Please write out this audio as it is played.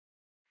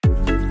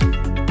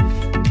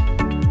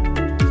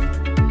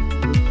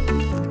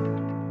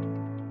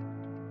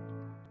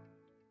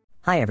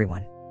Hi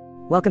everyone.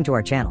 Welcome to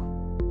our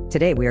channel.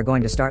 Today we are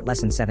going to start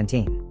lesson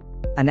 17.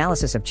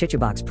 Analysis of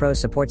CHITUBOX Pro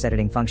Supports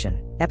Editing Function,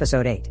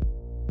 Episode 8.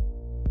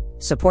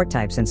 Support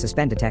Types and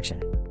Suspend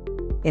Detection.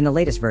 In the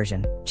latest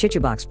version,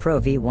 CHITUBOX Pro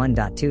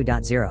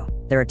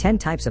v1.2.0, there are 10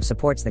 types of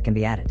supports that can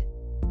be added,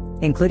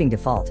 including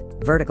default,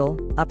 vertical,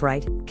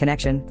 upright,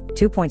 connection,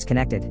 2 points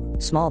connected,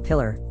 small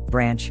pillar,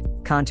 branch,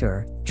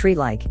 contour,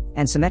 tree-like,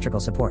 and symmetrical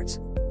supports.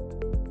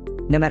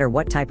 No matter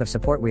what type of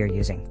support we are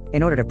using,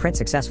 in order to print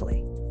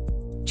successfully,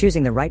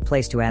 choosing the right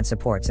place to add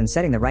supports and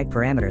setting the right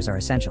parameters are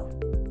essential.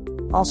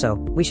 Also,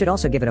 we should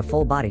also give it a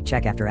full body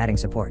check after adding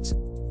supports.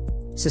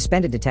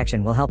 Suspended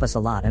detection will help us a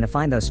lot and to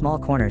find those small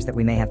corners that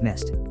we may have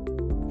missed.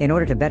 In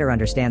order to better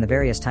understand the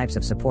various types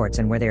of supports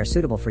and where they are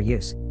suitable for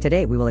use,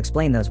 today we will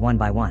explain those one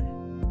by one.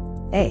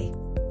 A.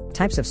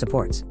 Types of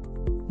supports.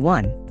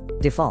 1.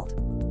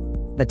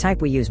 Default. The type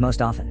we use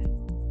most often.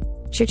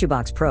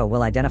 CHITUBOX Pro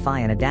will identify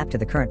and adapt to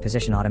the current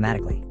position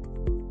automatically,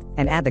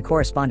 and add the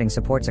corresponding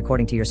supports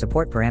according to your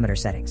support parameter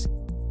settings.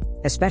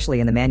 Especially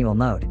in the manual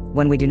mode,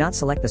 when we do not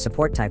select the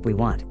support type we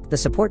want, the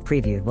support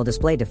preview will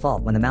display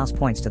default when the mouse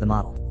points to the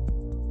model.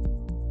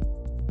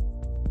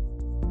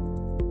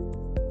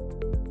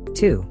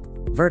 2.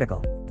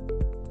 Vertical.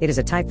 It is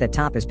a type that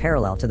top is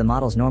parallel to the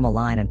model's normal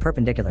line and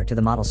perpendicular to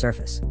the model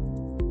surface.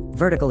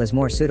 Vertical is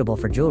more suitable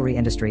for jewelry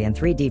industry and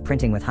 3D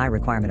printing with high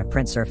requirement of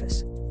print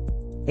surface.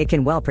 It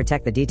can well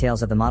protect the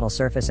details of the model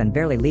surface and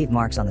barely leave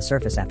marks on the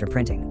surface after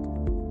printing.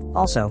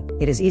 Also,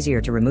 it is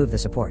easier to remove the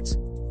supports.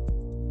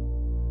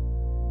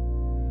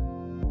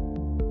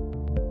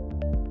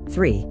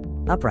 3.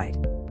 Upright.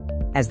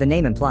 As the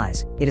name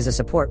implies, it is a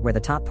support where the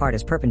top part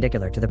is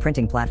perpendicular to the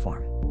printing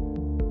platform.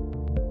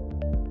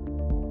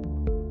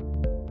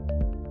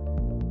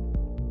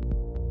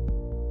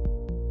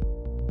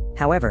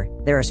 However,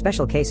 there are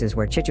special cases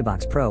where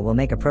CHITUBOX Pro will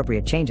make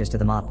appropriate changes to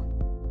the model,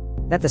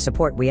 that the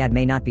support we add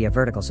may not be a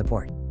vertical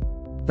support.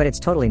 But it's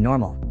totally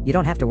normal, you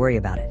don't have to worry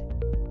about it.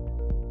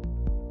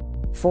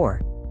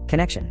 4.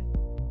 Connection.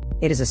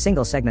 It is a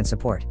single segment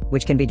support,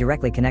 which can be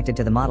directly connected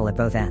to the model at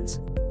both ends.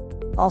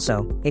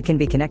 Also, it can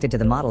be connected to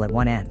the model at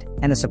one end,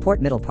 and the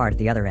support middle part at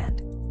the other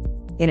end.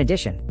 In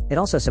addition, it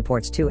also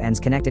supports two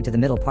ends connected to the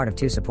middle part of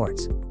two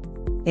supports.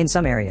 In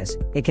some areas,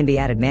 it can be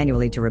added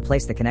manually to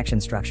replace the connection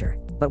structure,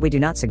 but we do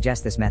not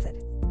suggest this method.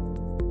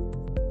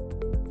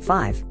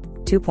 5.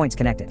 2 points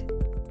connected.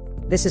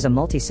 This is a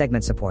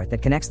multi-segment support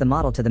that connects the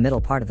model to the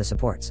middle part of the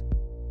supports.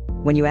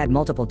 When you add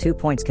multiple 2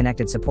 points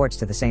connected supports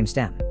to the same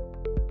stem,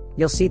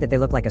 you'll see that they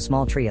look like a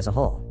small tree as a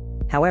whole.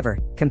 However,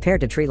 compared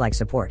to tree-like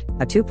support,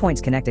 a 2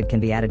 points connected can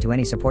be added to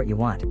any support you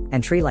want,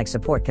 and tree-like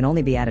support can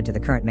only be added to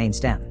the current main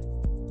stem.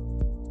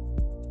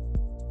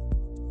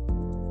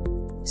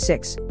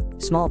 6.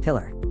 Small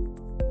pillar.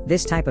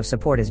 This type of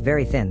support is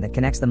very thin that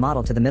connects the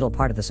model to the middle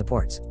part of the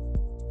supports.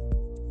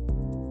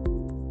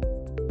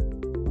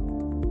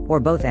 Or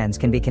both ends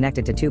can be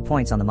connected to 2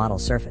 points on the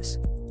model's surface.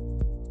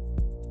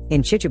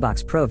 In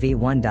CHITUBOX Pro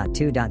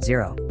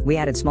v1.2.0, we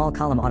added small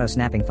column auto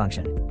snapping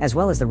function, as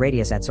well as the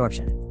radius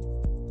adsorption.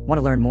 Want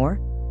to learn more?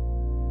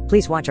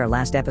 Please watch our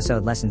last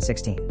episode, lesson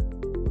 16.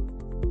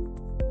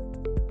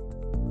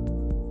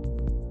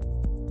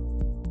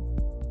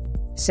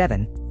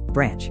 7.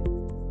 Branch.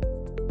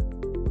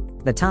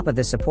 The top of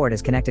this support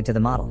is connected to the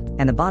model,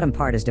 and the bottom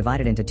part is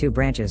divided into 2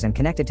 branches and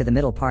connected to the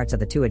middle parts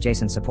of the 2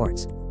 adjacent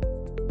supports.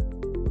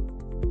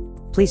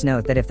 Please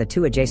note that if the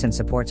 2 adjacent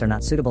supports are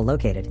not suitable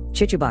located,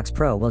 CHITUBOX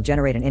Pro will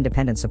generate an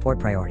independent support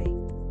priority.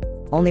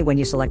 Only when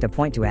you select a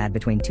point to add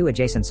between 2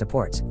 adjacent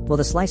supports, will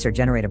the slicer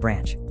generate a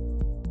branch.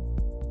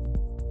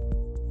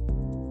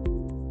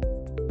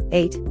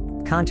 8.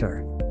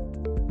 Contour.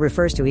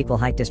 Refers to equal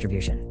height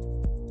distribution.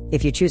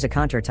 If you choose a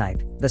contour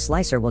type, the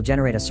slicer will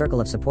generate a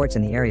circle of supports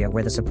in the area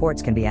where the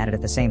supports can be added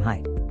at the same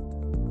height.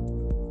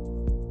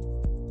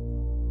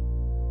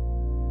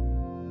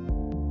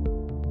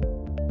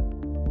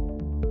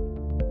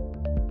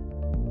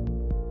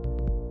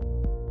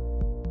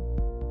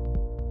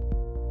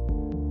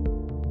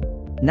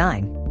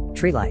 9.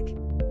 Tree-like.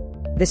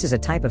 This is a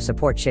type of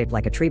support shaped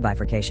like a tree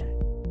bifurcation.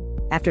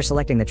 After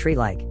selecting the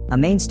tree-like, a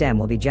main stem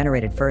will be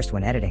generated first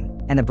when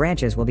editing, and the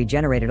branches will be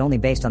generated only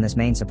based on this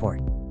main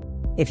support.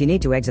 If you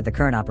need to exit the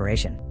current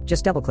operation,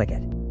 just double-click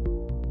it.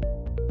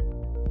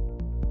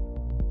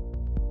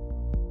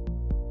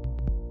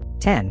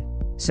 10.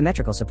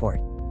 Symmetrical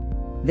support.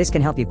 This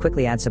can help you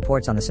quickly add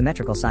supports on the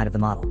symmetrical side of the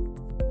model.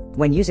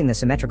 When using the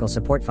symmetrical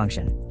support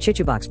function,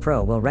 CHITUBOX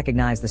Pro will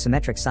recognize the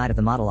symmetric side of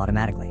the model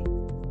automatically,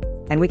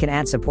 and we can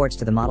add supports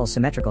to the model's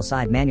symmetrical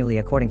side manually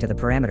according to the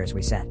parameters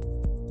we set.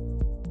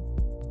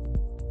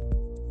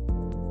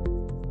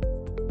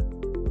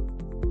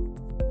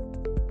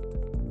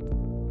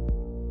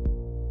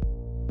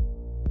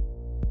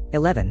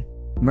 (11)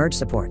 Merge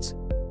supports.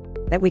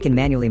 That we can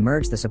manually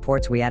merge the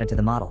supports we added to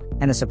the model,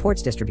 and the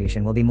supports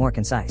distribution will be more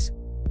concise.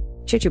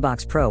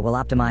 CHITUBOX Pro will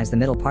optimize the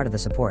middle part of the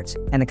supports,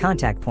 and the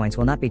contact points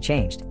will not be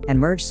changed, and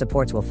merged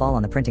supports will fall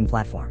on the printing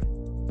platform.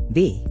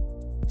 (B)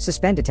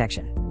 Suspend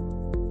detection.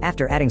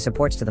 After adding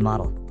supports to the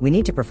model, we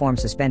need to perform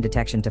suspend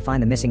detection to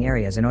find the missing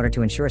areas in order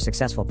to ensure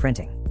successful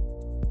printing.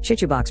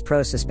 CHITUBOX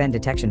Pro's suspend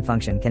detection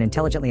function can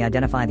intelligently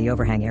identify the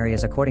overhang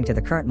areas according to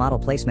the current model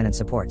placement and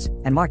supports,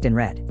 and marked in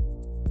red.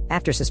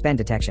 After suspend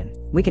detection,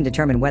 we can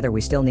determine whether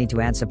we still need to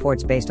add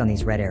supports based on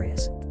these red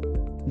areas.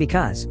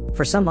 Because,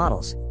 for some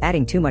models,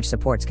 adding too much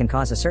supports can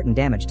cause a certain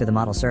damage to the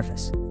model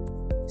surface.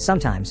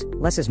 Sometimes,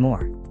 less is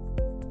more.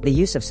 The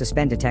use of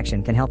suspend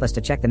detection can help us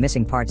to check the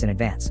missing parts in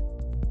advance,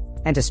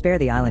 and to spare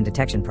the island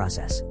detection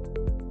process.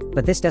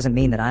 But this doesn't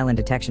mean that island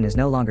detection is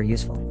no longer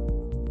useful.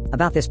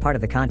 About this part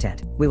of the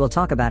content, we will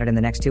talk about it in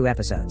the next 2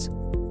 episodes.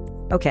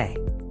 Okay.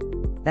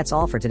 That's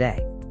all for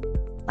today.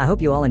 I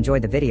hope you all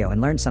enjoyed the video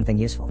and learned something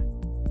useful.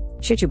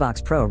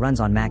 CHITUBOX Pro runs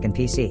on Mac and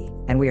PC,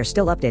 and we are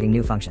still updating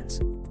new functions.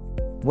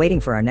 Waiting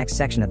for our next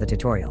section of the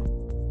tutorial.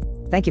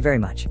 Thank you very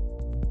much.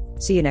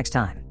 See you next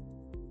time.